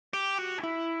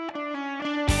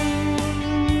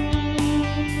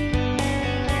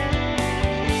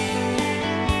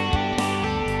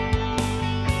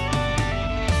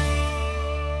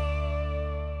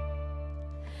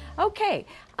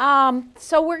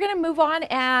So we're going to move on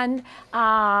and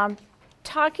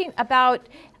talking about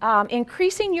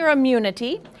increasing your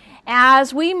immunity.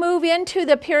 As we move into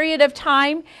the period of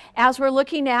time, as we're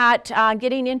looking at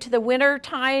getting into the winter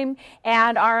time,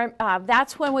 and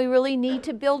that's when we really need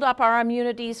to build up our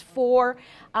immunities for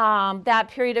that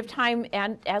period of time,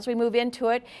 and as we move into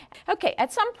it. Okay,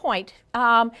 at some point,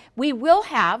 we will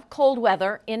have cold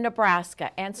weather in Nebraska,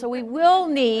 and so we will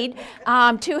need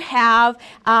to have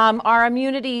our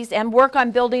immunities and work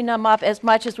on building them up as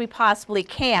much as we possibly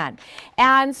can.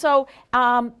 And so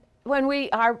when we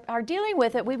are dealing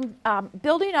with it,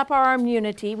 building up our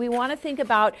immunity, we want to think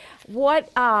about what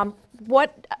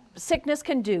sickness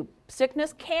can do.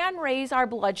 Sickness can raise our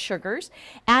blood sugars,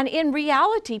 and in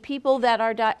reality, people that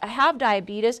have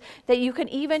diabetes, that you can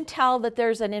even tell that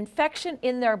there's an infection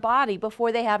in their body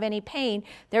before they have any pain,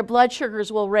 their blood sugars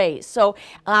will raise. So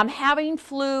having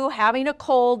flu, having a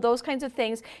cold, those kinds of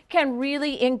things can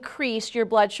really increase your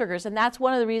blood sugars, and that's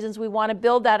one of the reasons we want to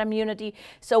build that immunity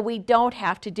so we don't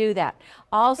have to do that.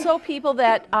 Also, people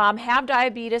that have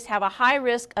diabetes have a high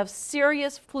risk of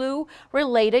serious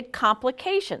flu-related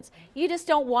complications. You just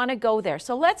don't want to go there.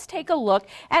 So let's take a look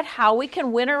at how we can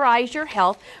winterize your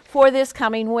health for this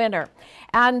coming winter.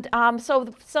 And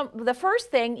the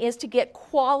first thing is to get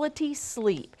quality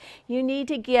sleep. You need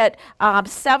to get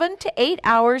 7 to 8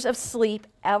 hours of sleep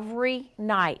every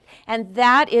night, and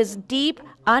that is deep,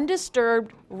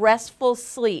 undisturbed, restful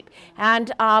sleep.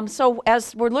 And so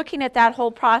as we're looking at that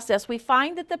whole process, we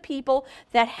find that the people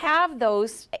that have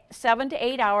those 7 to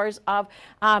 8 hours of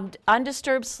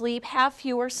undisturbed sleep have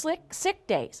fewer sick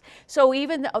days. So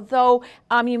even though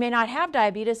you may not have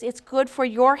diabetes, it's good for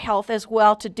your health as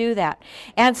well to do that.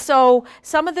 And so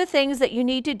some of the things that you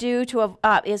need to do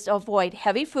is to avoid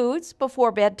heavy foods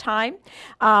before bedtime,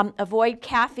 avoid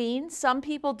caffeine. Some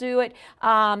people do it,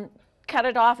 cut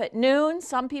it off at noon.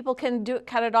 Some people can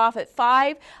cut it off at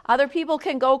 5. Other people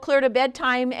can go clear to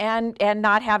bedtime and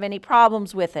not have any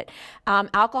problems with it.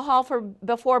 Alcohol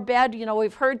before bed,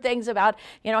 we've heard things about,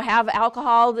 have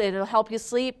alcohol, it'll help you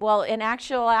sleep. Well, in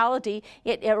actuality,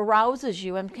 it arouses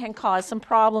you and can cause some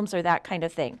problems or that kind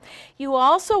of thing. You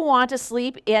also want to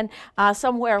sleep in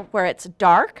somewhere where it's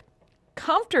dark,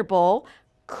 comfortable,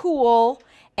 cool,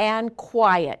 and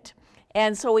quiet.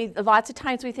 And so lots of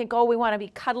times we think, we want to be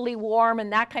cuddly warm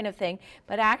and that kind of thing.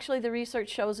 But actually the research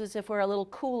shows us if we're a little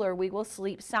cooler, we will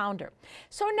sleep sounder.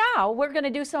 So now we're going to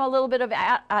do a little bit of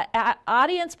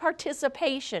audience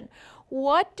participation.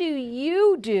 What do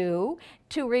you do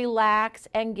to relax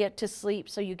and get to sleep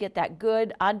so you get that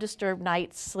good undisturbed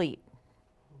night's sleep?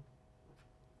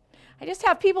 I just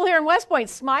have people here in West Point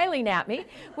smiling at me.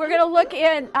 We're going to look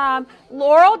in.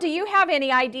 Laurel, do you have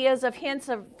any ideas of hints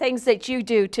of things that you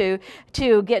do to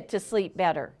get to sleep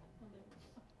better?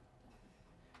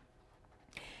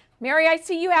 Mary, I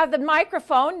see you have the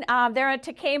microphone there at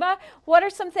Takema. What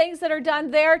are some things that are done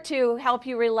there to help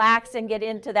you relax and get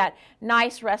into that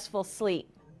nice, restful sleep?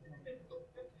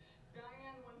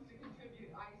 Diane wants to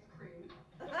contribute ice cream.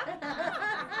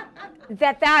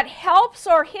 That helps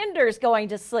or hinders going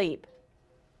to sleep?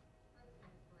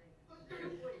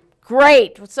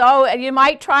 Great. So you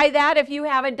might try that if you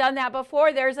haven't done that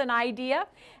before. There's an idea.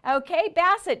 Okay,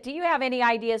 Bassett, do you have any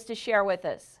ideas to share with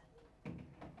us? Any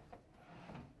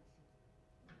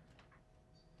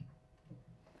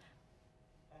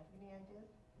ideas?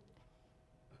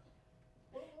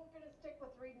 We're going to stick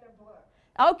with reading a book.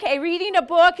 Okay, reading a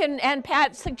book, and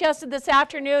Pat suggested this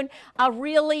afternoon, a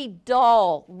really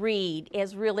dull read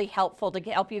is really helpful to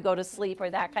help you go to sleep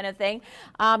or that kind of thing.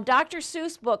 Dr.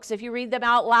 Seuss books, if you read them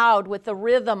out loud with the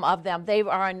rhythm of them, they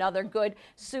are another good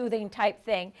soothing type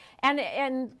thing.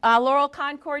 And Laurel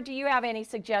Concord, do you have any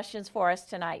suggestions for us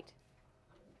tonight?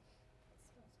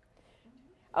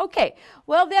 Okay,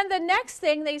 well then the next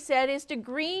thing they said is to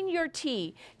green your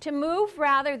tea, to move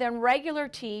rather than regular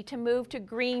tea, to move to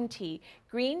green tea.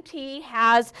 Green tea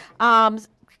has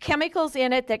chemicals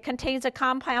in it that contains a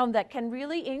compound that can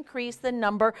really increase the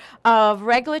number of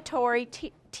regulatory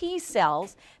T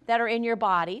cells that are in your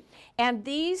body, and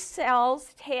these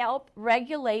cells help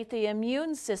regulate the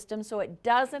immune system so it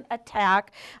doesn't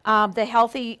attack the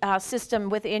healthy system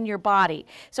within your body.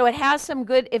 So it has some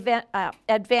good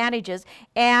advantages.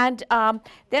 And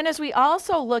then as we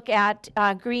also look at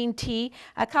green tea,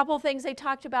 a couple things they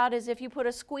talked about is if you put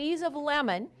a squeeze of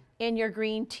lemon in your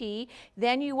green tea,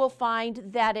 then you will find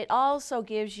that it also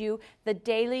gives you the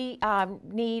daily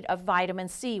need of vitamin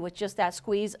C with just that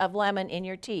squeeze of lemon in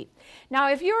your tea. Now,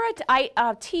 if you're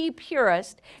a tea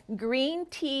purist, green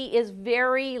tea is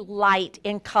very light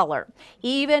in color,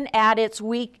 even at its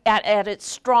at its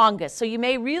strongest. So you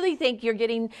may really think you're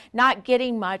not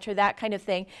getting much or that kind of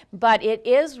thing, but it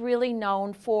is really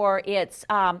known for its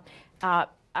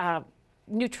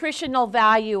nutritional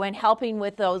value and helping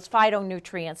with those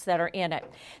phytonutrients that are in it.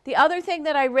 The other thing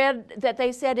that I read that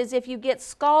they said is if you get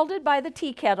scalded by the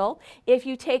tea kettle, if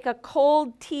you take a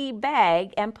cold tea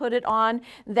bag and put it on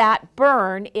that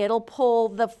burn, it'll pull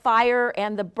the fire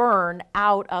and the burn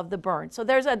out of the burn. So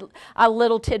there's a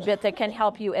little tidbit that can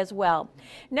help you as well.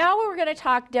 Now we're going to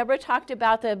talk, Deborah talked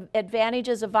about the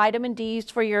advantages of vitamin D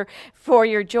for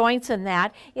your joints and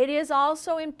that. It is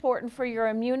also important for your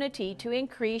immunity to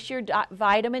increase your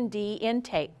vitamin D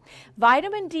intake.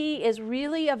 Vitamin D is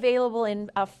really available in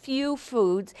a few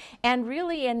foods and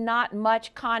really in not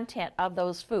much content of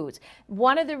those foods.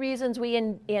 One of the reasons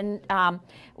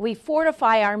we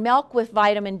fortify our milk with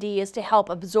vitamin D is to help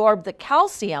absorb the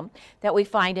calcium that we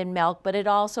find in milk, but it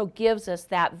also gives us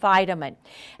that vitamin.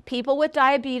 People with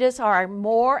diabetes are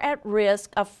more at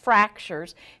risk of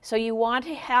fractures, so you want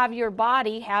to have your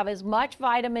body have as much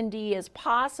vitamin D as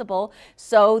possible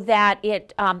so that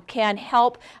it can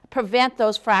help prevent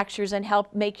those fractures and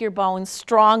help make your bones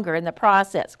stronger in the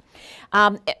process.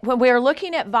 When we're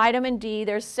looking at vitamin D,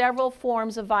 there's several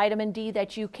forms of vitamin D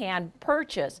that you can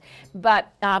purchase,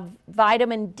 but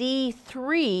vitamin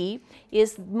D3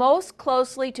 is most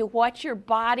closely to what your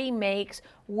body makes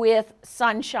with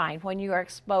sunshine when you are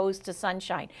exposed to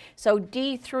sunshine. So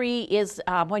D3 is,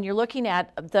 when you're looking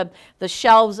at the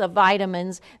shelves of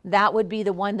vitamins, that would be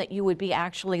the one that you would be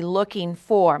actually looking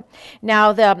for.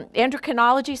 Now, the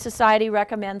Endocrinology Society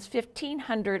recommends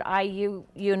 1,500 IU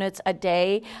units a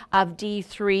day of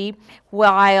D3,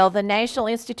 while the National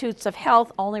Institutes of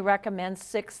Health only recommends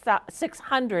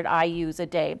 600 IUs a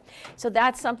day. So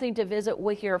that's something to visit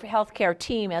with your healthcare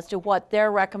team as to what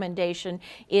their recommendation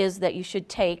is that you should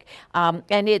take.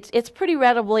 And it's pretty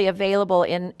readily available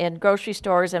in grocery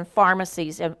stores and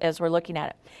pharmacies as we're looking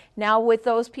at it. Now, with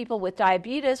those people with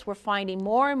diabetes, we're finding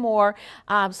more and more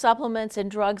supplements and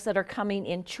drugs that are coming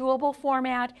in chewable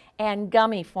format and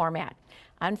gummy format.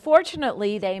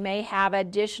 Unfortunately, they may have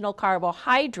additional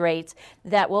carbohydrates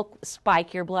that will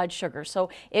spike your blood sugar.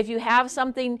 So if you have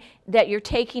something that you're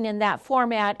taking in that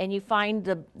format and you find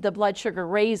the blood sugar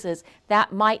raises,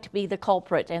 that might be the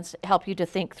culprit, and help you to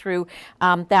think through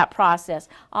that process.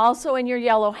 Also, in your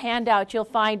yellow handout, you'll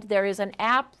find there is an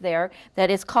app there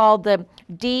that is called the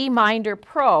D-Minder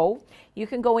Pro. You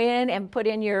can go in and put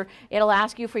in it'll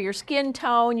ask you for your skin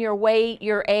tone, your weight,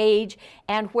 your age,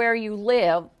 and where you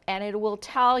live, and it will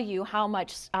tell you how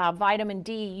much vitamin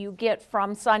D you get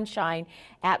from sunshine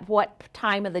at what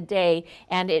time of the day,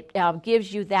 and it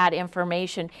gives you that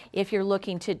information if you're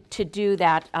looking to do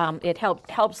that. It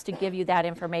helps to give you that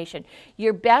information.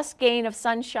 Your best gain of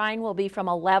sunshine will be from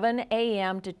 11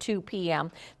 a.m. to 2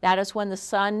 p.m. That is when the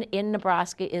sun in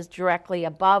Nebraska is directly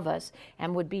above us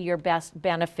and would be your best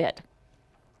benefit.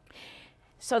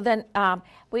 So then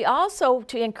we also,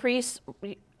 to increase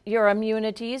your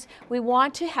immunities, we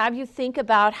want to have you think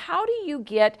about how do you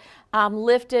get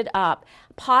lifted up.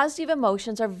 Positive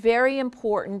emotions are very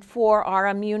important for our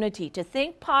immunity. To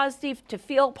think positive, to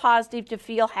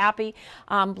feel happy,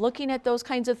 looking at those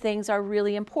kinds of things are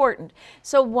really important.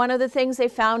 So one of the things they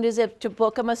found is to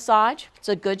book a massage. It's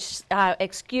a good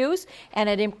excuse, and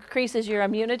it increases your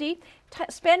immunity.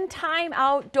 Spend time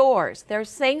outdoors.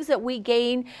 There's things that we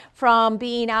gain from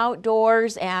being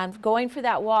outdoors and going for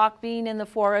that walk, being in the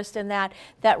forest, and that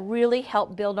really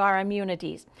help build our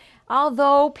immunities.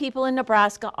 Although people in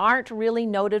Nebraska aren't really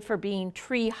noted for being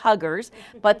tree huggers,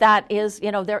 but that is,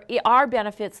 there are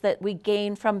benefits that we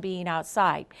gain from being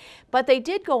outside. But they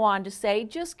did go on to say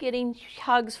just getting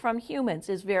hugs from humans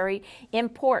is very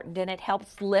important, and it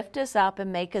helps lift us up and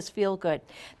make us feel good.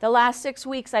 The last 6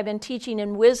 weeks I've been teaching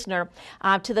in Wisner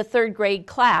to the 3rd grade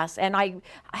class, and I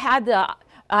had the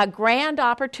grand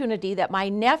opportunity that my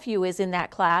nephew is in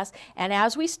that class, and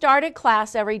as we started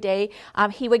class every day,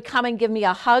 he would come and give me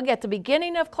a hug at the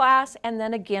beginning of class and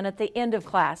then again at the end of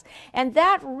class. And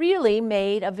that really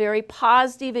made a very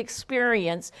positive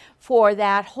experience for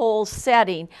that whole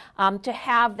setting, to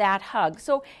have that hug.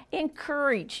 So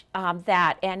encourage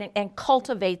that and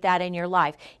cultivate that in your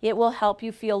life. It will help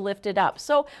you feel lifted up.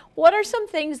 So what are some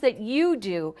things that you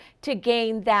do to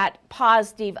gain that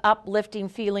positive, uplifting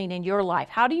feeling in your life?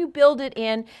 How do you build it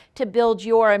in to build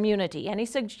your immunity? Any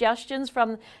suggestions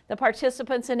from the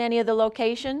participants in any of the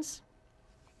locations?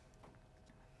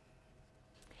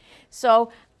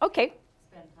 So, okay.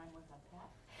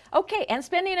 Okay, and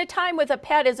spending a time with a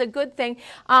pet is a good thing.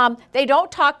 They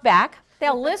don't talk back.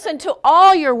 They'll listen to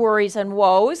all your worries and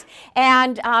woes,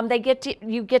 and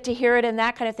you get to hear it and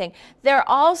that kind of thing. They're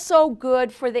also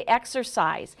good for the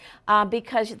exercise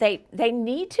because they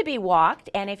need to be walked,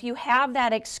 and if you have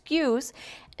that excuse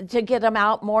to get them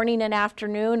out morning and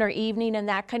afternoon or evening and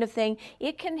that kind of thing,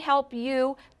 it can help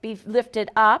you be lifted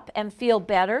up and feel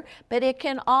better, but it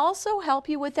can also help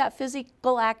you with that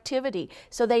physical activity.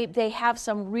 So they have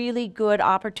some really good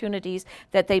opportunities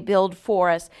that they build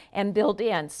for us and build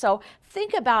in. So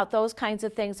think about those kinds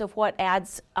of things of what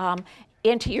adds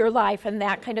into your life and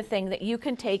that kind of thing that you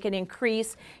can take and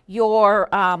increase your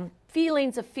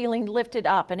feelings of feeling lifted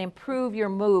up and improve your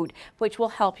mood, which will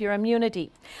help your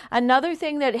immunity. Another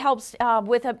thing that helps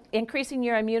with increasing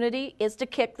your immunity is to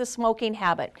kick the smoking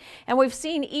habit. And we've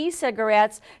seen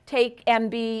e-cigarettes take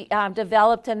and be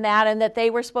developed in that, and that they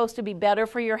were supposed to be better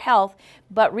for your health,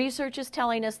 but research is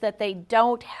telling us that they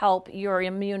don't help your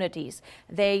immunities.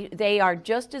 They are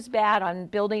just as bad on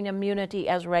building immunity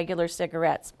as regular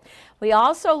cigarettes. We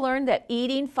also learned that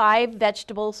eating 5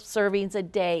 vegetable servings a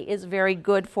day is very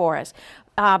good for us.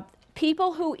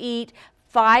 People who eat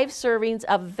 5 servings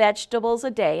of vegetables a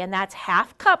day, and that's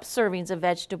half cup servings of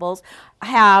vegetables,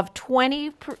 have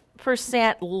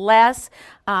 20% less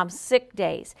sick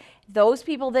days. Those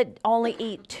people that only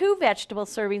eat 2 vegetable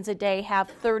servings a day have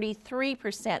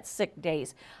 33% sick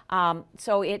days.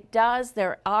 So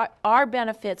there are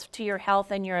benefits to your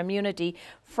health and your immunity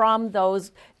from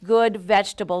those good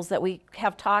vegetables that we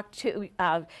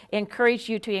have encouraged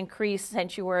you to increase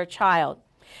since you were a child.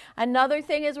 Another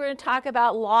thing is we're going to talk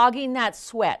about logging that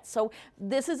sweat. So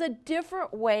this is a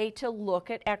different way to look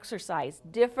at exercise,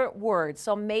 different words.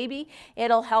 So maybe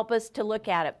it'll help us to look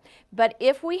at it. But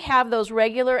if we have those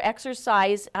regular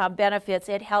exercise benefits,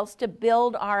 it helps to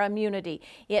build our immunity.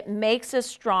 It makes us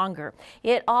stronger.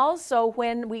 It also,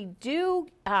 when we do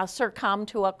succumb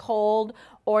to a cold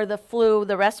or the flu,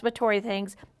 the respiratory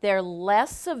things, they're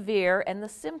less severe and the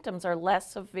symptoms are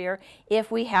less severe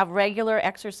if we have regular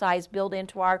exercise built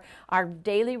into our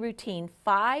daily routine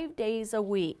 5 days a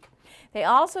week. They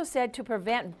also said to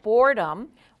prevent boredom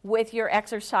with your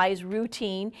exercise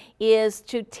routine is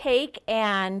to take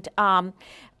and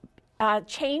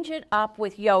change it up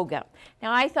with yoga.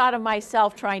 Now, I thought of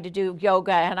myself trying to do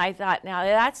yoga, and I thought, now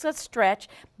that's a stretch,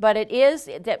 but it is,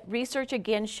 that research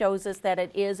again shows us that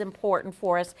it is important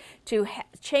for us to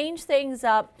change things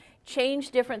up, change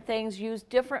different things, use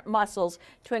different muscles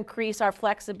to increase our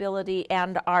flexibility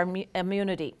and our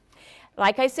immunity.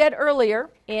 Like I said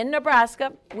earlier, in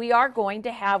Nebraska, we are going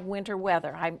to have winter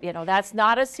weather. That's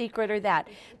not a secret or that.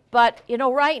 But,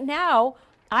 right now,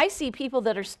 I see people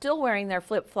that are still wearing their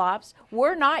flip-flops.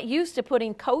 We're not used to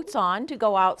putting coats on to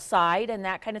go outside and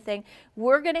that kind of thing.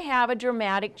 We're going to have a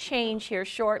dramatic change here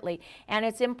shortly. And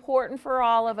it's important for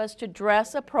all of us to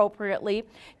dress appropriately,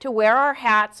 to wear our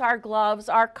hats, our gloves,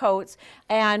 our coats,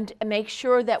 and make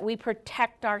sure that we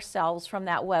protect ourselves from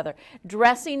that weather.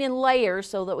 Dressing in layers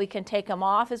so that we can take them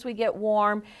off as we get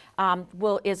warm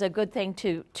is a good thing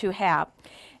to have.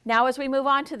 Now, as we move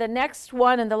on to the next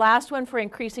one and the last one for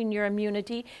increasing your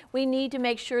immunity, we need to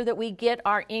make sure that we get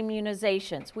our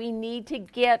immunizations. We need to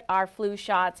get our flu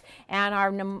shots and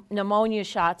our pneumonia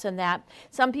shots and that.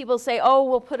 Some people say, oh,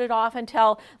 we'll put it off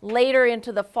until later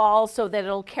into the fall so that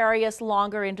it'll carry us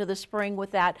longer into the spring with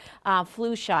that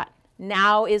flu shot.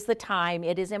 Now is the time.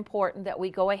 It is important that we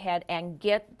go ahead and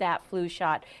get that flu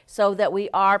shot so that we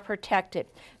are protected.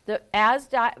 As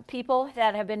people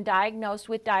that have been diagnosed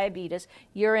with diabetes,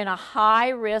 you're in a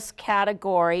high-risk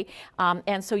category,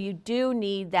 and so you do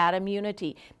need that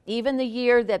immunity. Even the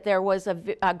year that there was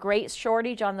a great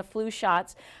shortage on the flu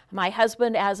shots, my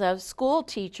husband, as a school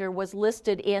teacher, was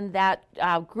listed in that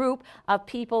group of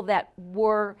people that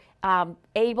were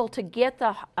able to get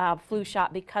the flu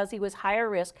shot because he was higher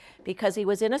risk, because he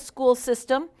was in a school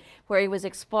system where he was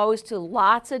exposed to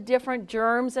lots of different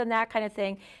germs and that kind of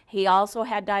thing. He also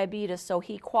had diabetes, so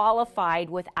he qualified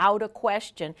without a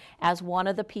question as one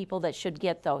of the people that should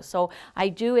get those. So I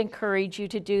do encourage you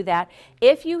to do that.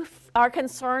 If you are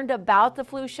concerned about the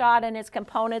flu shot and its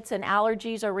components and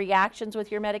allergies or reactions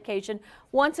with your medication,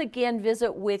 once again,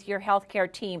 visit with your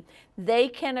healthcare team. They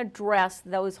can address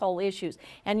those whole issues.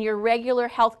 And your regular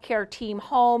healthcare team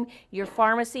home, your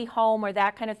pharmacy home, or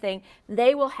that kind of thing,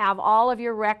 they will have all of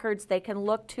your records. They can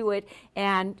look to it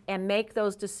and make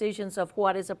those decisions of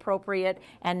what is appropriate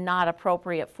and not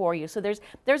appropriate for you. So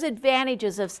there's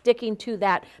advantages of sticking to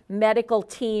that medical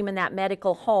team and that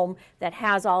medical home that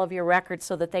has all of your records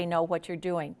so that they know what you're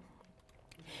doing.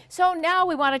 So now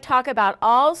we want to talk about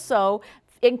also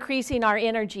increasing our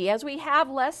energy. As we have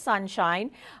less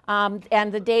sunshine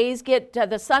and the days get,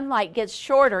 the sunlight gets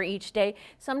shorter each day,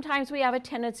 sometimes we have a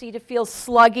tendency to feel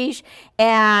sluggish,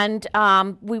 and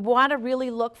we want to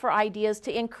really look for ideas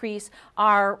to increase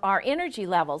our energy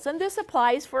levels. And this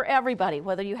applies for everybody,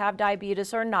 whether you have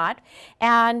diabetes or not.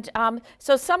 And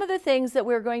so some of the things that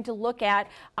we're going to look at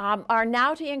are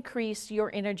now to increase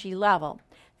your energy level.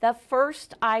 The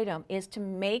first item is to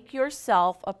make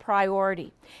yourself a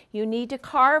priority. You need to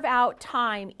carve out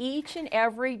time each and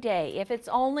every day. If it's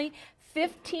only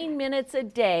 15 minutes a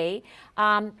day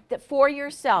for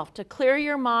yourself, to clear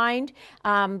your mind,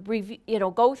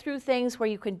 go through things where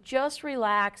you can just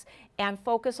relax and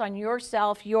focus on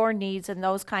yourself, your needs, and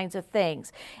those kinds of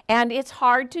things. And it's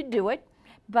hard to do it,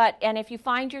 and if you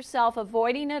find yourself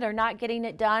avoiding it or not getting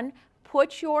it done,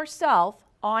 put yourself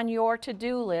on your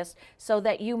to-do list so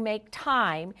that you make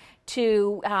time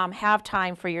to have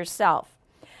time for yourself.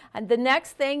 And the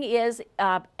next thing is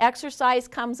exercise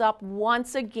comes up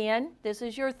once again. This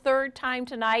is your third time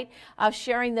tonight of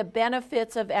sharing the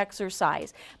benefits of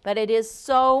exercise. But it is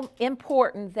so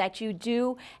important that you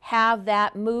do have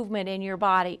that movement in your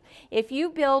body. If you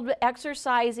build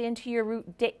exercise into your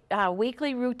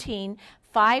weekly routine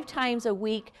 5 times a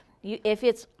week, if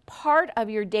it's part of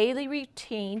your daily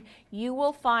routine, you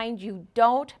will find you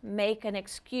don't make an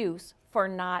excuse for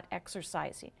not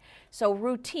exercising. So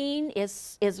routine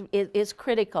is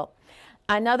critical.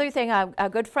 Another thing, a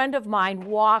good friend of mine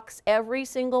walks every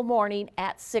single morning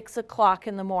at 6 o'clock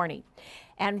in the morning.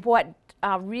 And what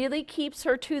really keeps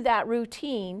her to that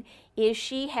routine is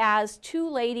she has 2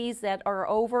 ladies that are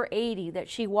over 80 that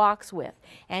she walks with,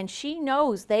 and she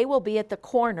knows they will be at the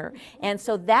corner, and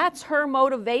so that's her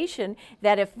motivation,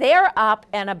 that if they're up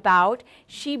and about,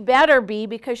 she better be,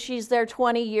 because she's their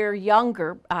 20-year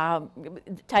younger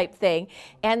type thing.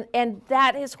 And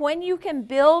that is when you can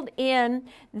build in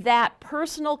that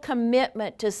personal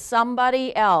commitment to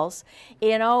somebody else.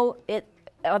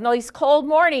 On these cold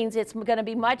mornings, it's going to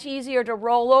be much easier to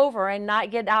roll over and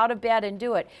not get out of bed and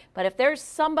do it. But if there's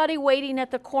somebody waiting at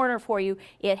the corner for you,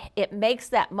 it makes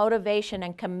that motivation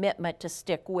and commitment to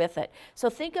stick with it. So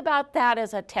think about that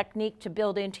as a technique to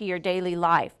build into your daily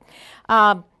life.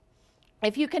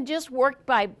 If you can just work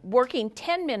by working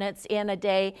 10 minutes in a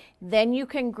day, then you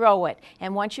can grow it.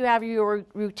 And once you have your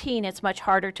routine, it's much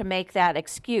harder to make that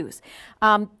excuse.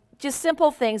 Just simple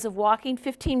things of walking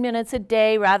 15 minutes a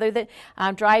day rather than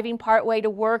driving part way to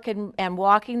work and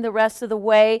walking the rest of the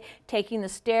way, taking the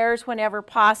stairs whenever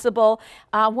possible.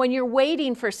 When you're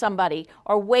waiting for somebody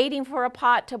or waiting for a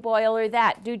pot to boil or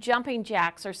that, do jumping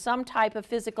jacks or some type of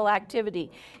physical activity.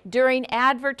 During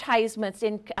advertisements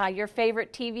in your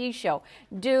favorite TV show,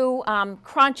 do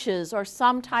crunches or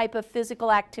some type of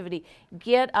physical activity.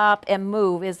 Get up and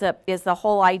move is the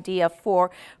whole idea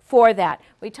for that.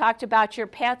 We talked about your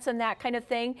pets and that kind of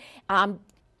thing.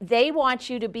 They want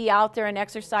you to be out there and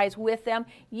exercise with them.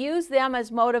 Use them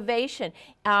as motivation.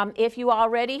 If you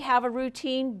already have a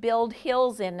routine, build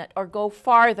hills in it or go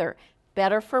farther.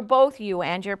 Better for both you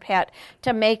and your pet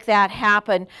to make that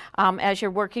happen as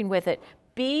you're working with it.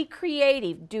 Be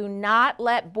creative. Do not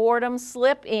let boredom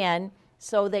slip in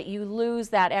so that you lose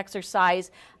that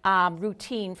exercise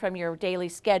routine from your daily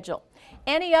schedule.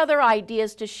 Any other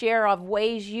ideas to share of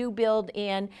ways you build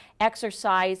in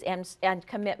exercise and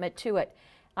commitment to it?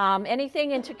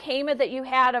 Anything in Tekamah that you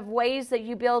had of ways that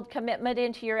you build commitment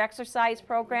into your exercise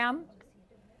program?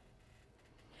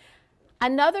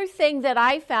 Another thing that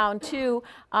I found too,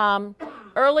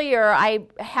 earlier I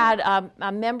had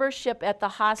a membership at the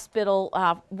hospital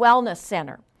wellness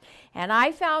center. And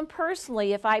I found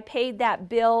personally, if I paid that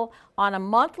bill on a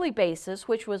monthly basis,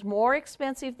 which was more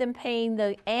expensive than paying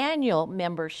the annual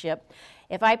membership,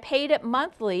 if I paid it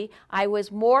monthly, I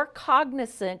was more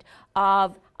cognizant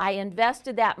of, I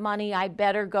invested that money, I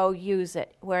better go use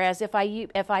it. Whereas if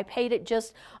I paid it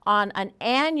just on an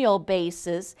annual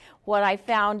basis, what I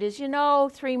found is,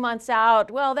 3 months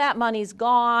out, well, that money's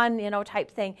gone,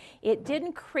 type thing. It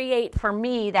didn't create for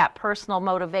me that personal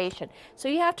motivation. So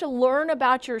you have to learn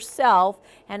about yourself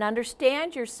and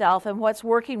understand yourself and what's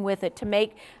working with it to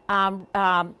make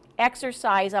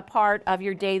exercise a part of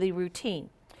your daily routine.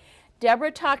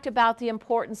 Deborah talked about the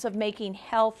importance of making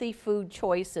healthy food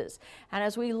choices. And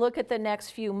as we look at the next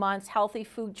few months, healthy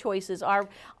food choices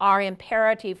are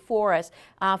imperative for us,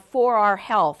 for our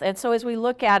health. And so as we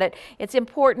look at it, it's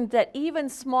important that even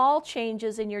small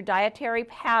changes in your dietary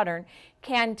pattern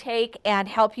can take and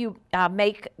help you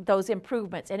make those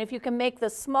improvements. And if you can make the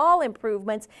small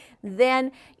improvements,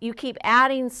 then you keep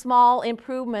adding small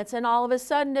improvements, and all of a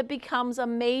sudden it becomes a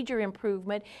major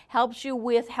improvement, helps you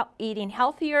with eating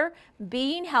healthier,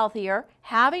 being healthier,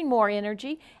 having more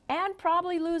energy, and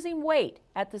probably losing weight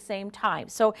at the same time.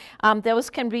 So those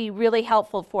can be really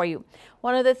helpful for you.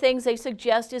 One of the things they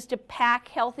suggest is to pack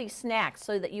healthy snacks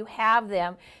so that you have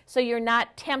them, so you're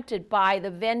not tempted by the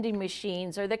vending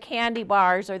machines or the candy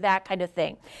bars or that kind of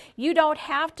thing. You don't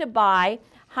have to buy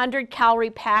 100-calorie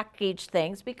packaged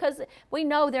things because we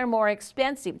know they're more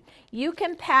expensive. You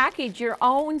can package your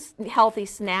own healthy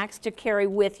snacks to carry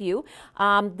with you.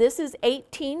 This is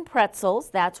 18 pretzels.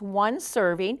 That's one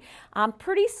serving.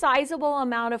 Pretty sizable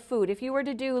amount of food. If you were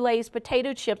to do Lay's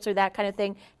potato chips or that kind of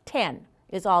thing, 10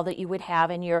 is all that you would have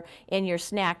in your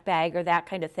snack bag or that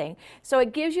kind of thing. So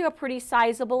it gives you a pretty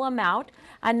sizable amount.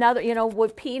 Another,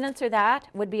 with peanuts or that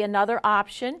would be another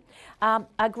option. A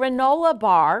granola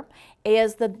bar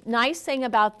is, the nice thing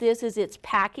about this is it's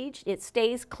packaged, it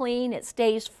stays clean, it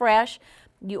stays fresh.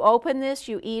 You open this,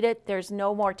 you eat it, there's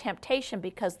no more temptation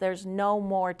because there's no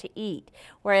more to eat.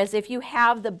 Whereas if you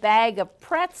have the bag of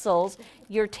pretzels,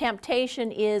 your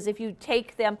temptation is, if you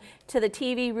take them to the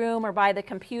TV room or by the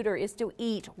computer, is to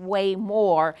eat way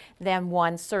more than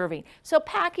one serving. So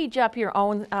package up your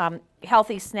own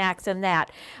healthy snacks in that.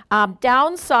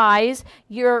 Downsize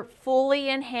your fully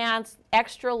enhanced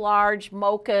extra large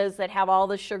mochas that have all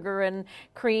the sugar and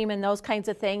cream and those kinds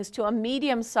of things to a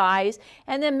medium size,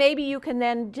 and then maybe you can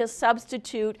then just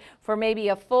substitute for maybe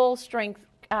a full strength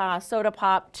soda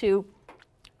pop to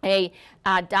a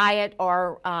diet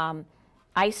or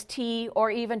iced tea, or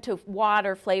even to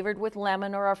water flavored with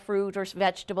lemon or a fruit or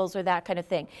vegetables or that kind of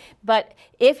thing. But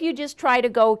if you just try to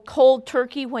go cold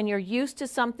turkey when you're used to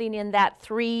something in that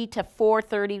 3 to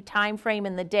 4:30 time frame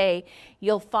in the day,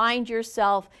 you'll find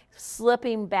yourself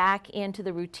slipping back into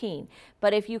the routine.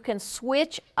 But if you can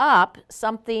switch up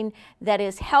something that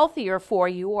is healthier for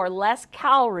you or less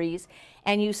calories,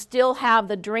 and you still have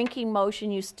the drinking motion,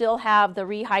 you still have the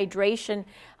rehydration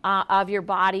of your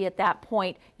body at that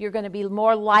point, you're going to be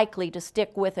more likely to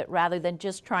stick with it rather than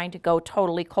just trying to go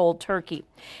totally cold turkey.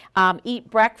 Eat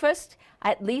breakfast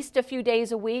at least a few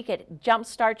days a week. It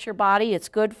jumpstarts your body. It's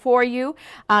good for you.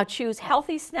 Choose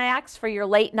healthy snacks for your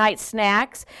late night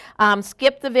snacks.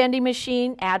 Skip the vending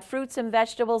machine. Add fruits and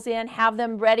vegetables in. Have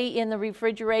them ready in the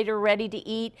refrigerator, ready to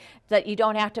eat, that you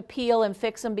don't have to peel and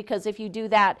fix them, because if you do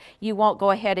that, you won't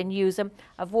go ahead and use them.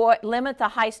 Limit the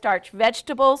high starch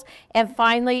vegetables. And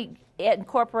finally,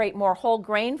 incorporate more whole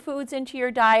grain foods into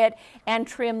your diet and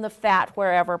trim the fat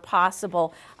wherever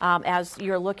possible as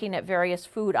you're looking at various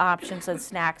food options and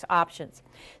snacks options.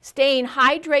 Staying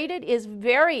hydrated is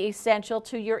very essential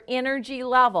to your energy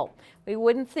level. We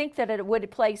wouldn't think that it would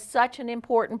play such an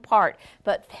important part,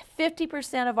 but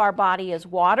 50% of our body is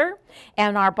water,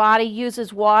 and our body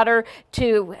uses water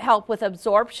to help with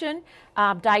absorption,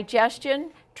 digestion,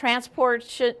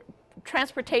 transportation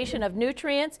of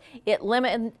nutrients. It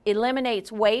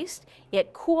eliminates waste.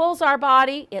 It cools our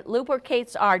body. It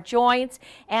lubricates our joints,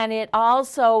 and it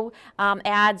also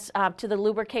adds to the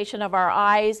lubrication of our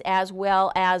eyes, as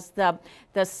well as the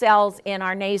cells in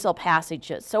our nasal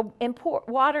passages. So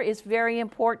water is very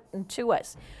important to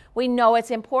us. We know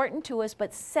it's important to us,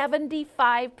 but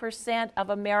 75% of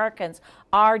Americans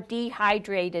are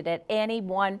dehydrated at any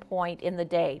one point in the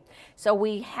day. So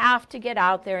we have to get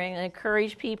out there and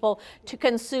encourage people to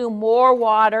consume more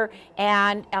water,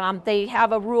 and they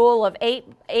have a rule of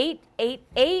 8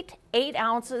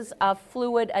 ounces of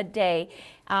fluid a day.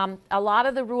 A lot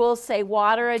of the rules say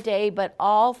water a day, but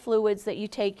all fluids that you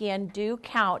take in do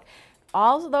count,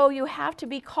 although you have to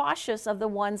be cautious of the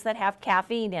ones that have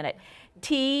caffeine in it.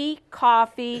 Tea,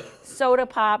 coffee, soda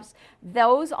pops,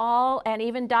 those all, and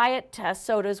even diet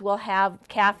sodas will have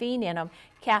caffeine in them.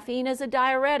 Caffeine is a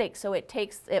diuretic, so it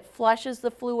flushes the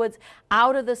fluids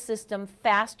out of the system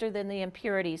faster than the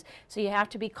impurities. So you have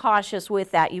to be cautious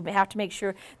with that. You have to make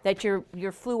sure that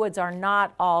your fluids are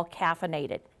not all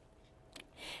caffeinated.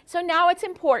 So now it's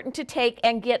important to take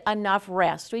and get enough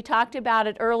rest. We talked about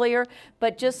it earlier,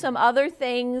 but just some other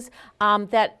things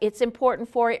that it's important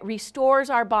for. It restores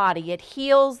our body. It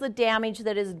heals the damage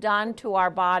that is done to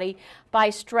our body by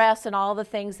stress and all the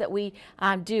things that we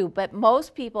do. But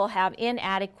most people have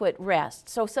inadequate rest.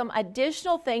 So some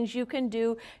additional things you can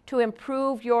do to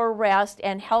improve your rest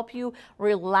and help you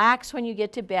relax when you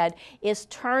get to bed is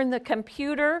turn the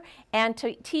computer and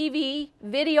TV,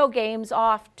 video games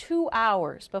off 2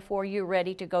 hours before you're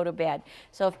ready to go to bed.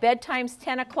 So if bedtime's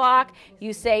 10 o'clock,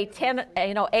 you say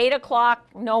 8 o'clock,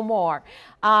 no more.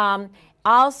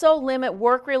 Also, limit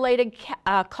work-related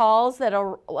calls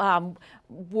that'll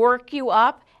work you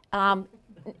up.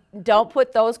 Don't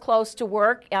put those close to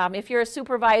work. If you're a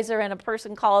supervisor and a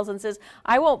person calls and says,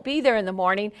 I won't be there in the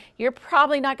morning, you're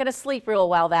probably not going to sleep real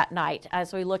well that night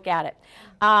as we look at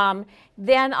it.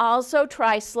 Then also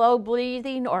try slow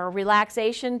breathing or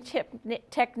relaxation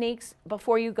techniques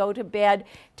before you go to bed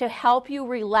to help you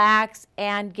relax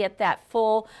and get that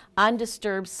full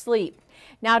undisturbed sleep.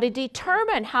 Now, to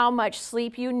determine how much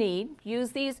sleep you need,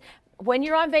 use these. When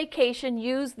you're on vacation,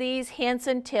 use these hints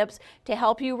and tips to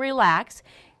help you relax.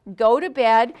 Go to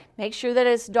bed, make sure that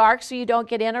it's dark so you don't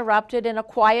get interrupted, in a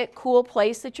quiet, cool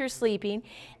place that you're sleeping,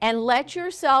 and let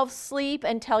yourself sleep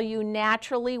until you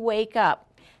naturally wake up.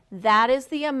 That is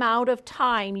the amount of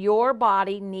time your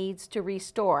body needs to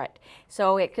restore it.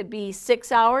 So it could be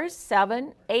 6 hours,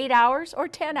 7, 8 hours, or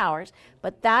 10 hours,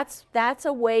 but that's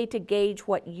a way to gauge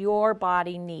what your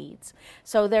body needs.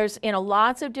 So there's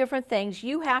lots of different things.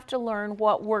 You have to learn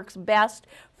what works best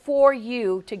for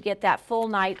you to get that full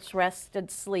night's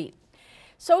rested sleep.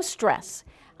 So stress.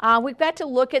 We've got to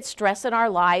look at stress in our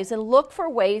lives and look for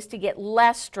ways to get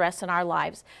less stress in our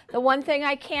lives. The one thing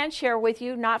I can share with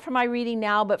you, not from my reading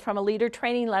now, but from a leader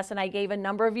training lesson I gave a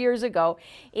number of years ago,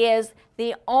 is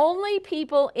the only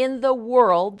people in the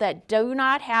world that do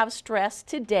not have stress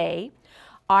today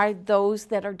are those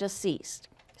that are deceased.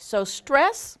 So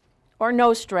stress or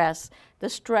no stress, the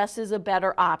stress is a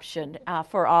better option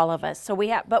for all of us. So we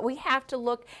have to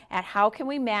look at how can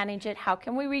we manage it, how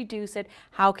can we reduce it,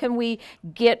 how can we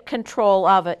get control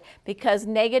of it, because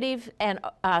negative and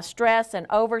stress and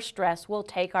overstress will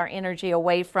take our energy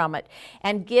away from it.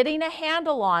 And getting a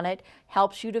handle on it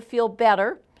helps you to feel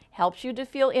better, helps you to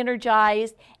feel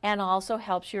energized, and also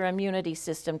helps your immunity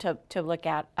system to look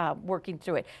at working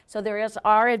through it. So there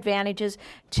are advantages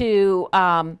to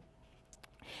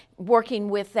working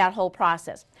with that whole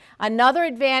process. Another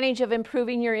advantage of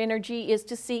improving your energy is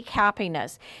to seek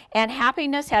happiness. And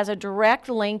happiness has a direct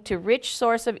link to rich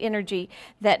source of energy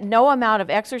that no amount of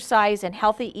exercise and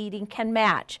healthy eating can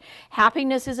match.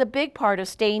 Happiness is a big part of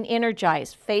staying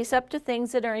energized. Face up to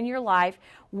things that are in your life,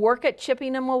 work at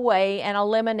chipping them away and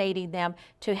eliminating them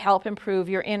to help improve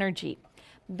your energy.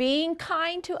 Being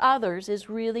kind to others is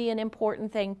really an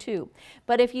important thing too.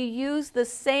 But if you use the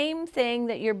same thing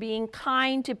that you're being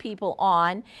kind to people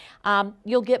on,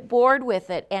 you'll get bored with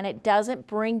it, and it doesn't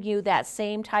bring you that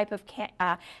same type of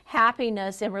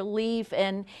happiness and relief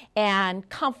and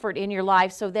comfort in your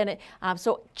life. So then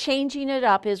so changing it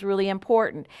up is really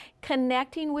important.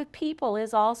 Connecting with people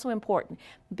is also important.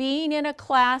 Being in a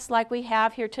class like we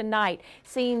have here tonight,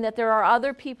 seeing that there are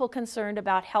other people concerned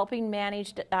about helping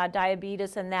manage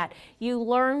diabetes and that, you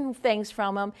learn things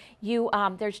from them.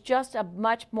 There's just a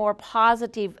much more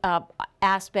positive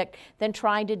aspect than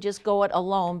trying to just go it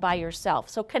alone by yourself.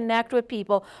 So connect with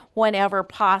people whenever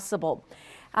possible.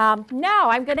 Now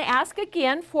I'm going to ask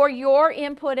again for your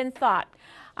input and thought.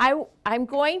 I'm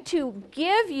going to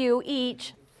give you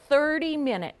each 30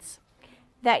 minutes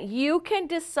that you can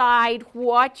decide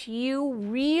what you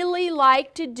really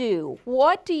like to do.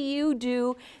 What do you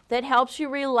do that helps you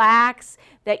relax,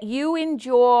 that you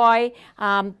enjoy,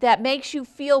 that makes you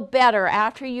feel better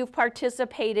after you've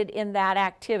participated in that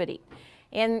activity?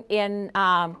 In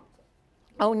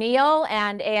O'Neill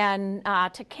and in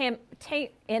Tekamah,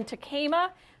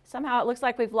 somehow it looks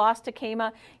like we've lost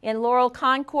Tekamah, in Laurel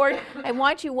Concord, I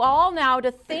want you all now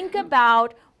to think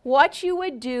about what you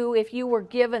would do if you were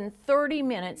given 30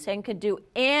 minutes and could do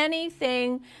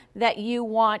anything that you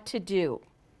want to do.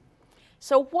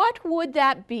 So what would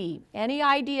that be? Any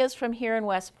ideas from here in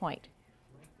West Point?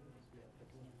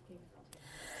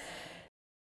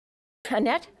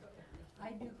 Annette?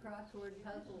 I do crossword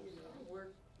puzzles,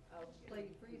 play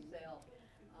freestyle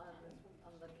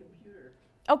on the computer.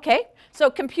 Okay, so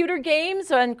computer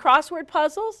games and crossword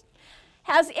puzzles.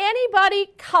 Has anybody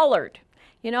colored?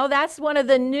 You know, that's one of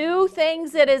the new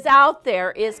things that is out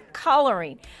there, is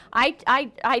coloring.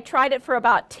 I tried it for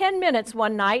about 10 minutes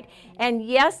one night, and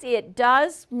yes, it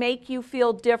does make you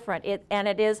feel different. It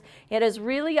is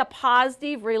really a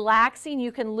positive, relaxing.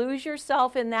 You can lose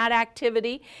yourself in that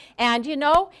activity. And you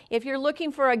know, if you're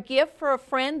looking for a gift for a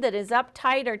friend that is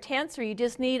uptight or tense, or you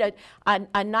just need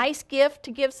a nice gift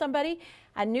to give somebody,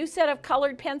 a new set of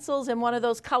colored pencils and one of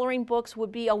those coloring books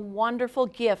would be a wonderful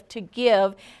gift to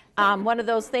give. One of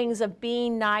those things of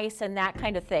being nice and that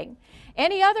kind of thing.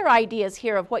 Any other ideas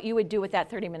here of what you would do with that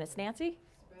 30 minutes, Nancy?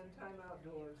 Spend time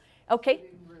outdoors. Okay.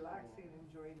 Sitting, relaxing,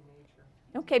 enjoying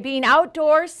nature. Okay, being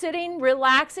outdoors, sitting,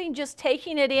 relaxing, just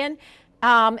taking it in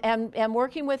and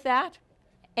working with that.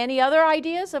 Any other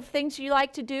ideas of things you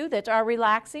like to do that are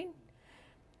relaxing?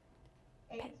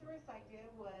 Exercise I did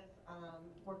was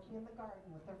working in the garden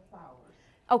with our flowers.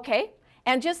 Okay,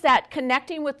 and just that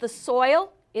connecting with the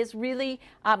soil is really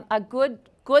a good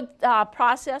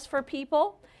process for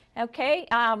people. Okay,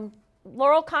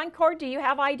 Laurel Concord, do you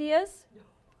have ideas?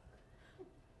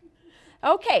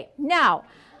 Okay, now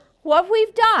what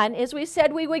we've done is we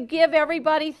said we would give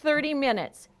everybody 30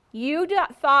 minutes. You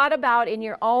thought about in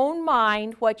your own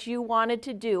mind what you wanted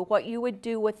to do, what you would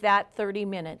do with that 30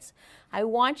 minutes. I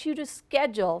want you to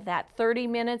schedule that 30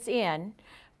 minutes in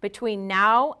between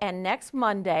now and next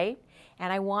Monday,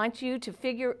 and I want you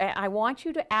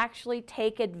to actually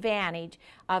take advantage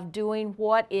of doing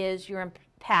what is your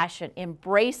passion,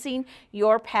 embracing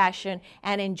your passion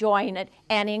and enjoying it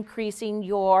and increasing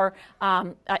your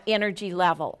energy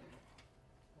level.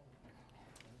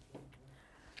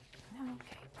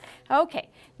 Okay,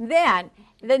 then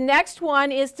the next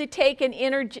one is to take an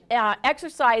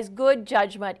exercise good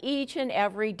judgment each and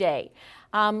every day.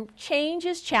 Change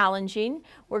is challenging.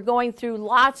 We're going through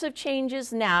lots of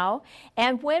changes now,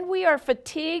 and when we are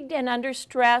fatigued and under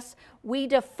stress, we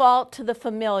default to the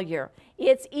familiar.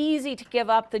 It's easy to give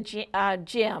up the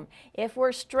gym. If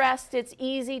we're stressed, it's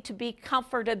easy to be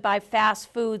comforted by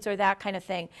fast foods or that kind of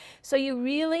thing. So you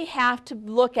really have to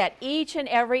look at each and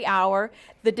every hour,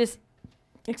 the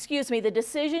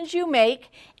decisions you make,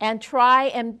 and try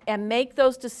and make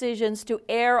those decisions to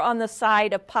err on the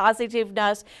side of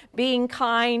positiveness, being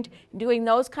kind, doing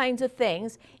those kinds of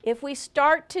things. If we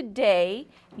start today,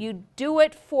 you do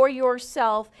it for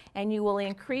yourself, and you will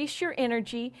increase your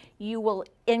energy, you will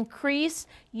increase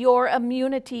your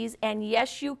immunities, and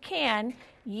yes, you can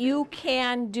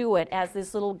do it, as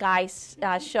this little guy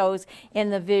shows in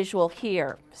the visual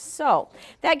here. So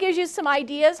that gives you some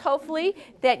ideas, hopefully,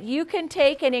 that you can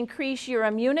take and increase your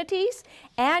immunities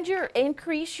and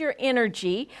increase your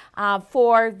energy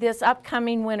for this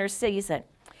upcoming winter season.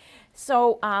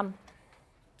 So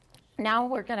now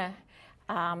we're going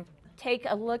to take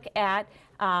a look at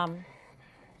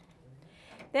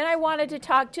then I wanted to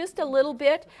talk just a little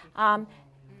bit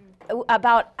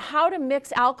about how to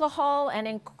mix alcohol and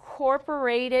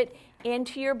incorporate it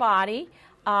into your body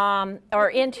or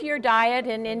into your diet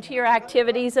and into your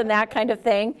activities and that kind of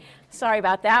thing. Sorry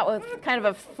about that, with kind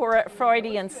of a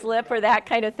Freudian slip or that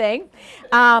kind of thing.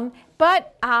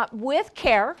 But with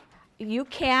care, you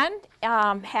can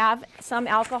have some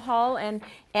alcohol and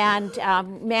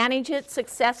manage it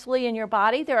successfully in your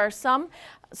body. There are some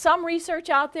research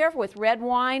out there with red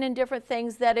wine and different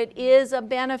things that it is a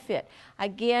benefit.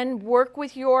 Again, work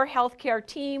with your healthcare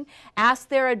team, ask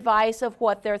their advice of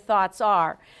what their thoughts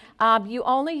are. You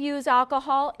only use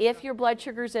alcohol if your blood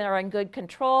sugars are in good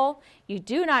control. You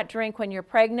do not drink when you're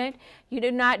pregnant. You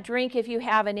do not drink if you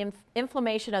have an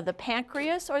inflammation of the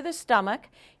pancreas or the stomach.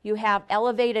 You have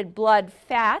elevated blood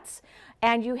fats,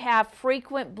 and you have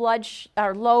frequent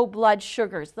low blood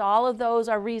sugars. All of those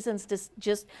are reasons to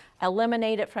just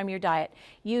eliminate it from your diet.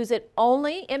 Use it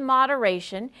only in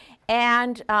moderation.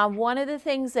 And one of the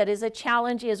things that is a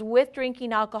challenge is with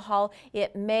drinking alcohol,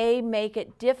 it may make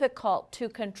it difficult to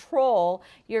control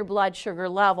your blood sugar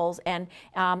levels, and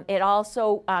it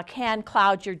also can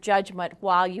cloud your judgment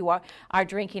while you are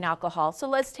drinking alcohol. So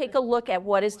let's take a look at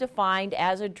what is defined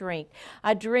as a drink.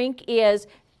 A drink is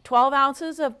 12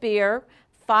 ounces of beer,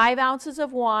 5 ounces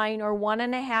of wine, or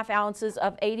 1.5 ounces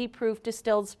of 80 proof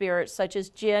distilled spirits such as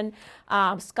gin,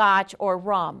 scotch, or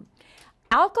rum.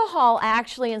 Alcohol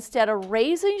actually, instead of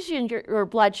raising your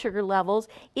blood sugar levels,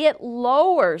 it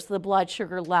lowers the blood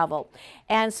sugar level.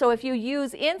 And so if you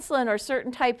use insulin or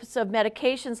certain types of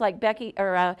medications like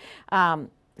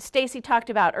Stacy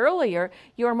talked about earlier,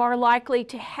 you're more likely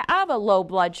to have a low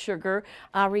blood sugar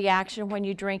reaction when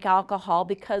you drink alcohol,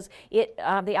 because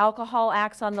the alcohol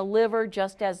acts on the liver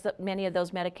just as many of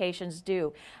those medications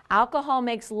do. Alcohol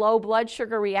makes low blood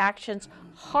sugar reactions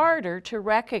harder to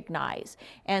recognize.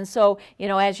 And so,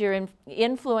 as you're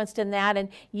influenced in that, and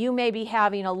you may be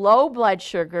having a low blood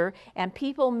sugar, and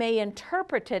people may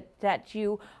interpret it that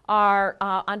you are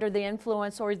under the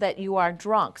influence or that you are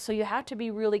drunk. So you have to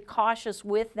be really cautious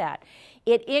with that.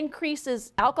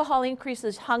 Alcohol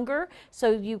increases hunger,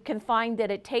 so you can find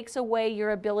that it takes away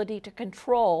your ability to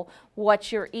control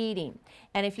what you're eating.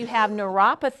 And if you have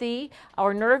neuropathy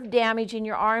or nerve damage in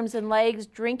your arms and legs,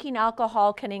 drinking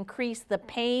alcohol can increase the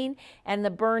pain and the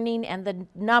burning and the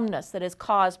numbness that is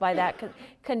caused by that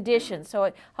condition.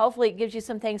 So hopefully it gives you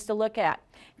some things to look at.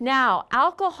 Now,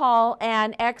 alcohol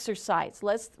and exercise.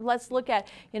 Let's look at,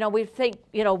 we think,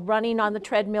 running on the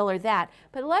treadmill or that.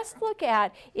 But let's look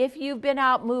at if you've been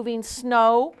out moving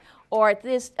snow or at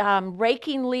this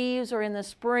raking leaves, or in the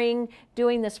spring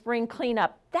doing the spring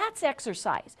cleanup. That's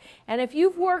exercise. And if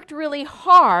you've worked really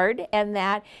hard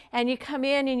and you come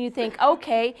in and you think,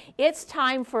 okay, it's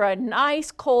time for a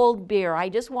nice cold beer, I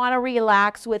just want to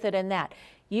relax with it and that.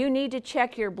 You need to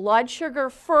check your blood sugar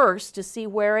first to see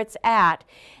where it's at.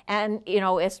 And,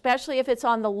 especially if it's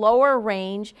on the lower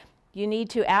range, you need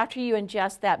to, after you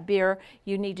ingest that beer,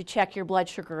 you need to check your blood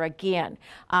sugar again.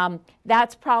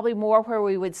 That's probably more where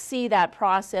we would see that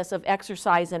process of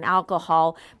exercise and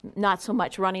alcohol, not so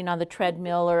much running on the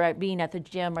treadmill or being at the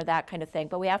gym or that kind of thing,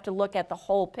 but we have to look at the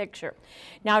whole picture.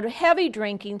 Now, to heavy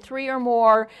drinking, 3 or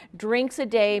more drinks a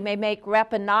day may make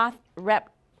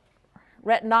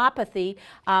retinopathy,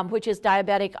 which is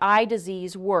diabetic eye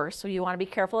disease, worse, so you want to be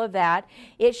careful of that.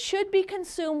 It should be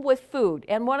consumed with food,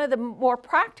 and one of the more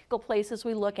practical places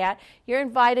we look at, you're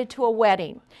invited to a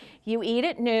wedding. You eat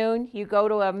at noon, you go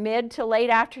to a mid to late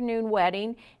afternoon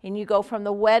wedding, and you go from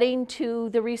the wedding to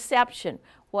the reception.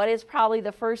 What is probably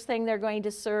the first thing they're going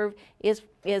to serve is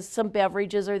some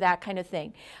beverages or that kind of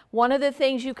thing. One of the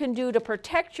things you can do to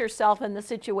protect yourself in the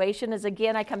situation is,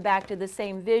 again, I come back to the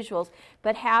same visuals,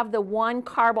 but have the one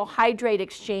carbohydrate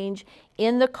exchange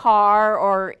in the car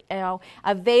or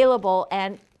available,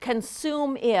 and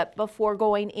consume it before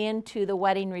going into the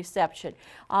wedding reception.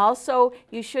 Also,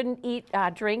 you shouldn't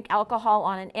drink alcohol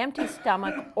on an empty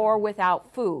stomach or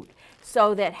without food.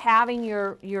 So that having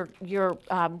your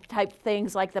type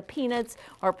things like the peanuts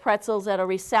or pretzels at a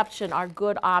reception are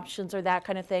good options, or that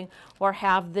kind of thing, or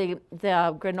have the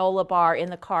granola bar in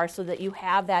the car so that you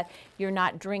have that, you're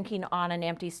not drinking on an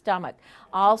empty stomach.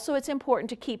 Also, it's important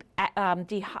to keep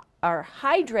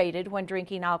hydrated when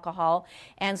drinking alcohol,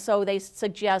 and so they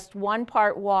suggest 1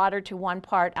 part water to 1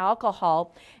 part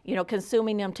alcohol,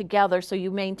 consuming them together so you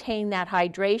maintain that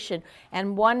hydration.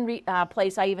 And one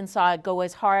place I even saw it go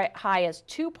as high as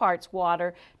 2 parts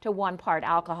water to 1 part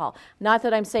alcohol. Not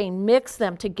that I'm saying mix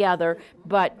them together,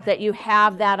 but that you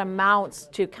have that amounts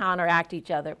to counteract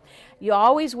each other. You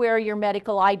always wear your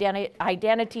medical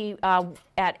identity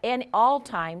at all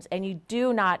times, and you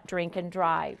do not drink and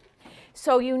drive.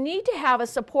 So you need to have a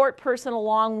support person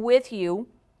along with you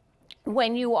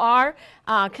when you are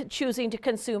choosing to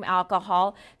consume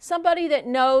alcohol, somebody that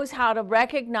knows how to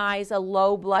recognize a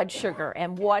low blood sugar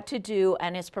and what to do,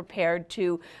 and is prepared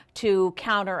to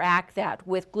counteract that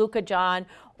with glucagon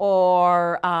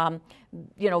or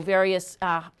various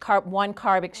one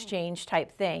carb exchange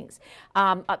type things.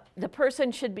 The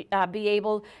person should be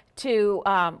able to,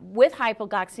 with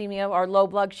hypoglycemia or low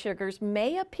blood sugars,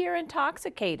 may appear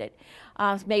intoxicated,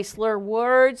 may slur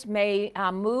words, may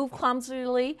move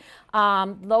clumsily.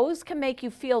 Those can make you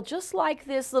feel just like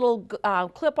this little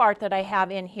clip art that I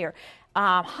have in here.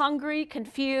 Hungry,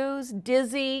 confused,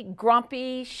 dizzy,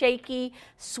 grumpy, shaky,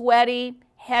 sweaty,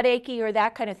 headachy, or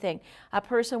that kind of thing. A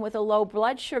person with a low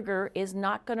blood sugar is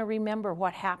not going to remember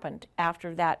what happened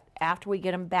after we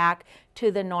get them back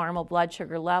to the normal blood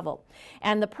sugar level.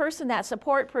 And that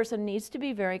support person needs to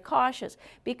be very cautious,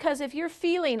 because if you're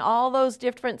feeling all those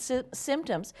different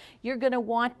symptoms,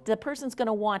 the person's going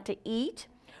to want to eat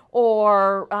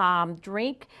or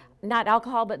drink, not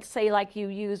alcohol, but say like you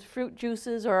use fruit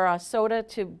juices or a soda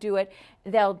to do it.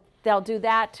 They'll do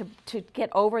that to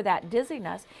get over that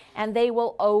dizziness, and they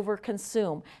will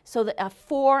overconsume. So that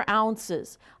 4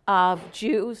 ounces of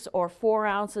juice or 4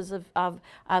 ounces of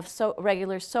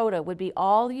regular soda would be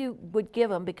all you would give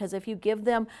them, because if you give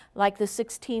them like the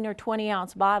 16 or 20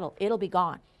 ounce bottle, it'll be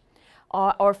gone.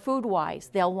 Or food-wise,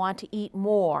 they'll want to eat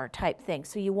more type thing.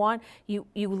 So you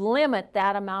limit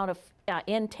that amount of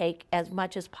intake as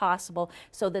much as possible,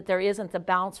 so that there isn't the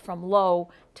bounce from low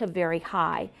to very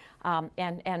high,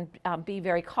 and be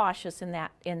very cautious in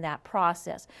that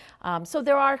process. So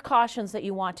there are cautions that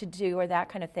you want to do, or that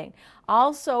kind of thing.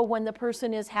 Also, when the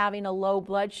person is having a low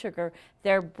blood sugar,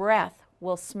 their breath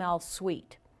will smell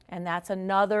sweet. And that's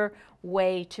another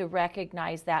way to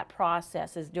recognize that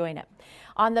process, is doing it.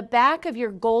 On the back of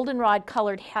your goldenrod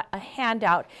colored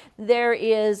handout, there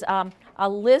is a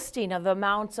listing of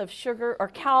amounts of sugar or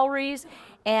calories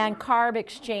and carb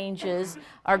exchanges,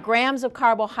 or grams of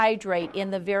carbohydrate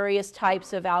in the various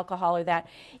types of alcohol, or that.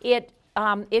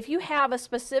 If you have a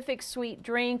specific sweet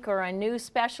drink or a new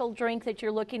special drink that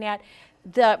you're looking at,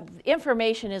 the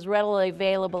information is readily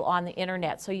available on the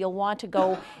internet, so you'll want to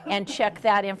go and check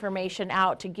that information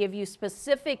out to give you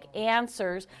specific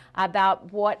answers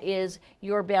about what is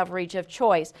your beverage of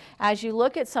choice. As you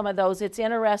look at some of those, it's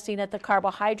interesting at the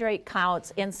carbohydrate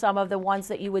counts in some of the ones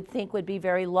that you would think would be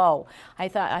very low.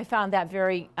 I found that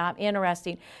very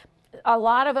interesting. a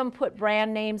lot of them put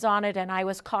brand names on it, and I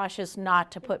was cautious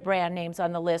not to put brand names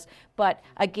on the list. But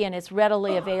again, it's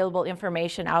readily available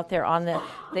information out there on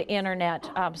the internet,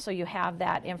 so you have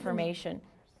that information.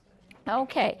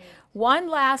 Okay, one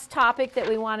last topic that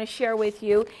we want to share with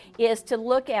you is to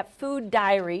look at food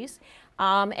diaries.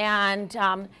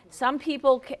 Some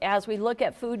people, as we look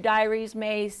at food diaries,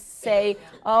 may say,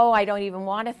 oh, I don't even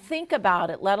want to think about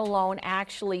it, let alone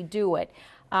actually do it.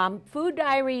 Food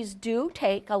diaries do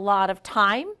take a lot of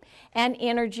time and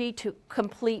energy to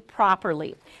complete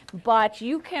properly, but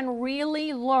you can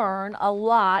really learn a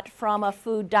lot from a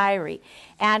food diary,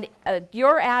 and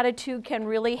your attitude can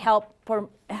really help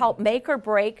make or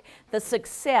break the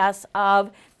success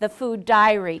of the food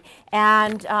diary.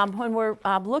 And when we're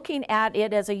looking at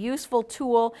it as a useful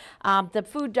tool, the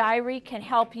food diary can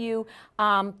help you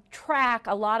track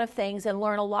a lot of things and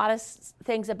learn a lot of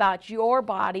things about your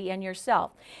body and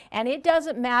yourself. And it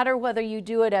doesn't matter whether you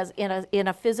do it as in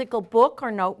a physical book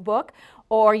or notebook,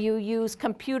 or you use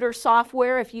computer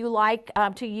software if you like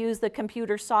to use the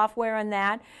computer software in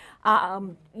that.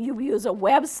 You use a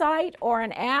website or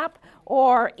an app,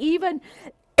 or even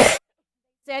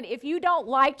said if you don't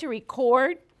like to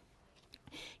record,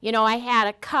 you know, I had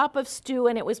a cup of stew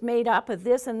and it was made up of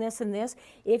this and this and this.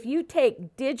 If you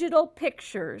take digital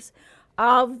pictures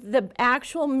of the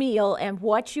actual meal and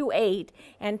what you ate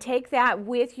and take that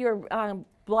with your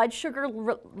blood sugar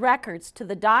records to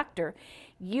the doctor,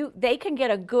 they can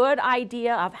get a good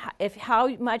idea of how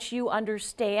much you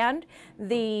understand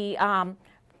the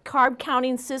carb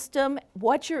counting system,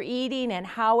 what you're eating, and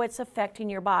how it's affecting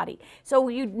your body. So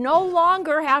you no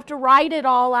longer have to write it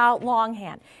all out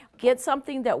longhand. Get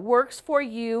something that works for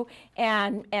you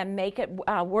and make it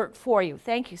work for you.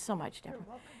 Thank you so much,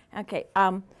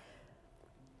 Deborah.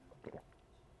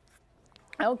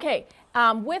 Okay.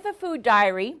 With a food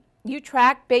diary, you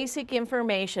track basic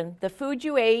information, the food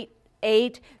you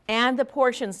ate, and the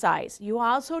portion size. You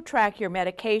also track your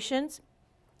medications,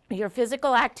 your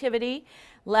physical activity,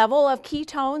 level of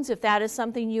ketones, if that is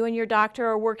something you and your doctor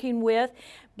are working with,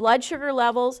 blood sugar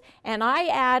levels, and I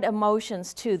add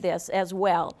emotions to this as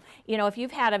well. You know, if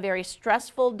you've had a very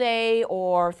stressful day,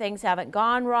 or things haven't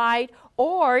gone right,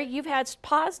 or you've had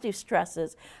positive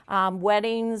stresses,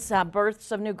 weddings,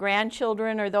 births of new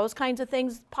grandchildren, or those kinds of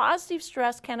things, positive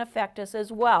stress can affect us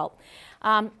as well.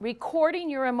 Recording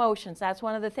your emotions, that's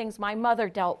one of the things my mother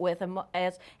dealt with,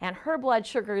 and her blood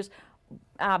sugars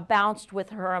bounced with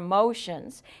her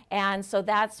emotions, and so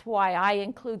that's why I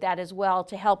include that as well,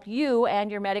 to help you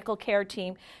and your medical care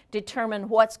team determine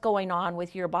what's going on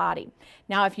with your body.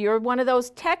 Now, if you're one of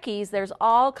those techies, there's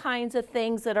all kinds of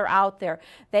things that are out there.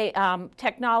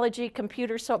 Technology,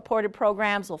 computer-supported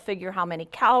programs will figure how many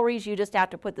calories. You just have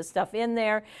to put the stuff in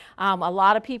there. A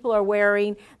lot of people are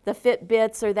wearing the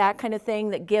Fitbits or that kind of thing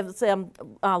that gives them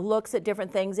looks at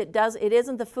different things. It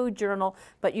isn't the Food Journal,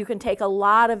 but you can take a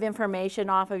lot of information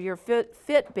off of your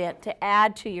Fitbit to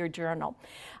add to your journal.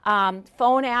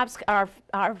 Phone apps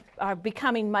are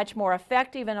becoming much more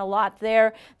effective, and a lot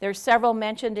there. There's several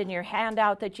mentioned in your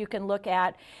handout that you can look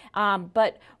at.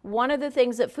 But one of the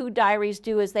things that food diaries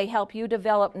do is they help you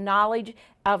develop knowledge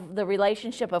of the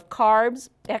relationship of carbs,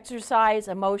 exercise,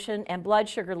 emotion, and blood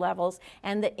sugar levels,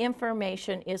 and the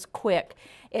information is quick.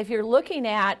 If you're looking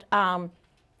at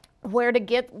where to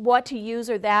get what to use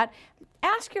or that,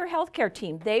 ask your healthcare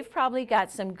team. They've probably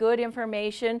got some good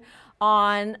information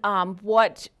on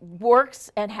what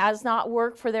works and has not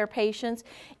worked for their patients.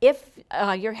 If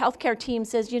your healthcare team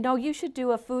says, you know, you should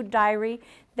do a food diary,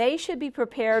 they should be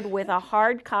prepared with a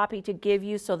hard copy to give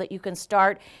you so that you can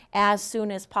start as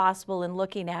soon as possible in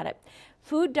looking at it.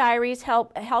 Food diaries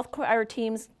help healthcare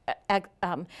teams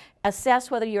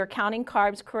assess whether you're counting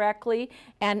carbs correctly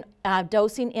and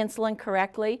dosing insulin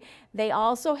correctly. They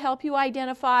also help you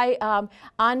identify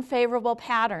unfavorable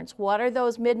patterns. What are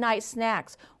those midnight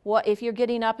snacks? What if you're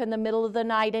getting up in the middle of the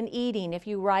night and eating? If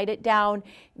you write it down,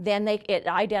 then it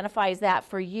identifies that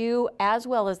for you as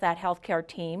well as that healthcare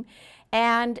team.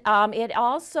 And it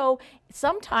also,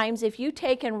 sometimes if you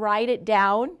take and write it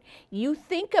down, you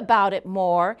think about it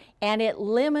more, and it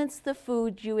limits the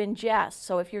food you ingest.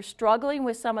 So if you're struggling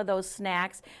with some of those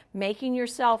snacks, making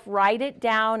yourself write it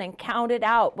down and count it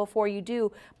out before you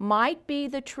do might be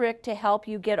the trick to help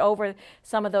you get over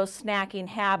some of those snacking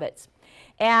habits.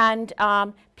 And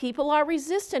people are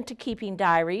resistant to keeping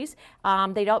diaries.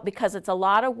 They don't, because it's a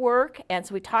lot of work. And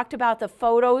so we talked about the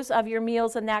photos of your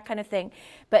meals and that kind of thing.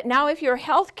 But now if your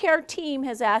healthcare team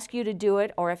has asked you to do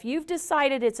it, or if you've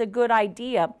decided it's a good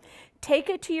idea, take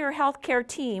it to your healthcare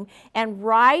team and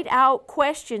write out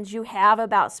questions you have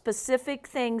about specific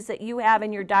things that you have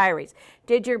in your diaries.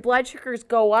 Did your blood sugars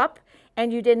go up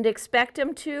and you didn't expect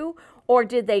them to? Or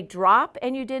did they drop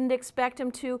and you didn't expect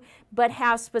them to? But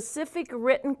have specific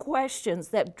written questions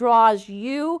that draws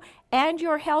you and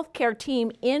your healthcare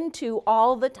team into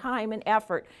all the time and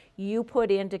effort you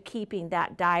put into keeping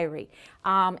that diary.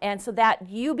 And so that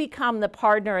you become the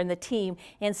partner in the team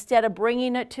instead of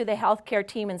bringing it to the healthcare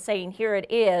team and saying, here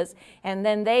it is, and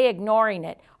then they ignoring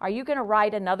it. Are you going to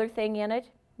write another thing in it?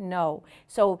 No.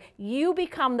 So you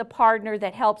become the partner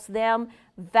that helps them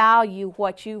value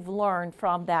what you've learned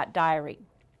from that diary.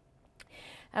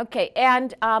 Okay,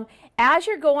 and as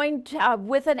you're going to,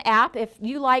 with an app, if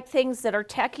you like things that are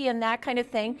techie and that kind of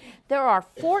thing, there are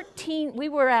 14, we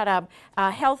were at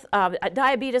a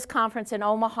diabetes conference in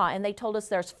Omaha, and they told us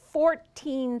there's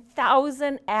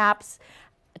 14,000 apps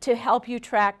to help you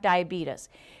track diabetes.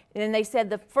 And they said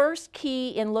the first key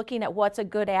in looking at what's a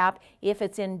good app, if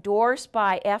it's endorsed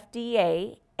by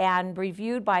FDA and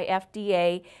reviewed by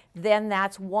FDA, then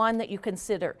that's one that you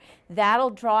consider.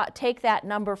 That'll take that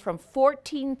number from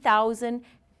 14,000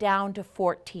 down to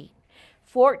 14.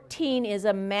 14 is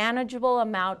a manageable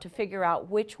amount to figure out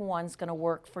which one's going to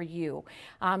work for you.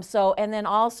 And then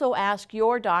also ask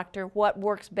your doctor what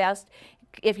works best.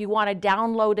 If you want to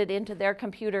download it into their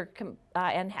computer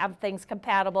and have things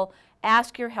compatible,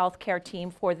 ask your healthcare team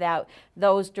for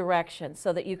those directions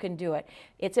so that you can do it.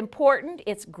 It's important.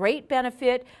 It's great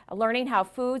benefit, learning how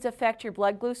foods affect your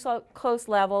blood glucose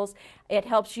levels. It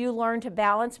helps you learn to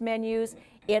balance menus.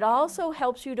 It also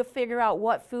helps you to figure out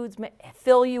what foods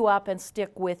fill you up and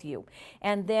stick with you.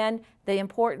 And then the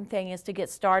important thing is to get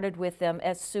started with them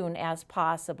as soon as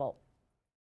possible.